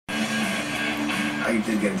I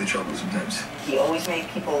did get into trouble sometimes. He always made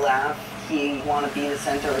people laugh. He wanted to be the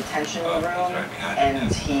center of attention in the room,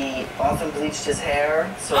 and he often bleached his hair,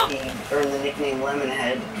 so he earned the nickname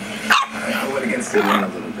Lemonhead. I went against the grain a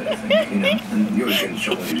little bit, I think, you know, and you always get in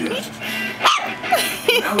trouble when you do that.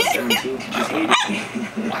 When I was 17, he just hated me.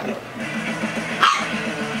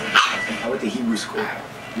 I went to Hebrew school.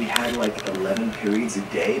 We had like 11 periods a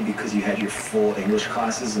day because you had your full English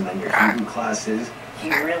classes and then your Hebrew classes. He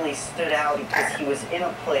really stood out because he was in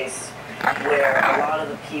a place where a lot of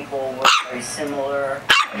the people were very similar.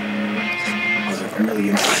 I was like really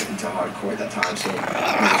into hardcore at that time, so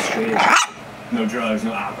I was straight edge. No drugs,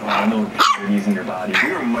 no alcohol, no impurities in your body.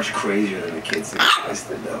 We were much crazier than the kids that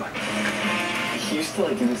did, though. He used to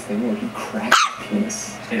like do this thing where he cracked his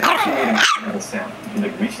penis. It actually made an incredible sound. He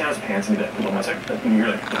like reached down his pants and did that. Almost like, and you're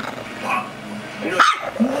like, wow. And you're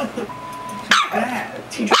like, what the f*** is that?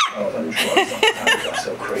 Teacher, I was on drugs all the time. I was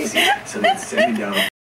so crazy. So they'd sit me down.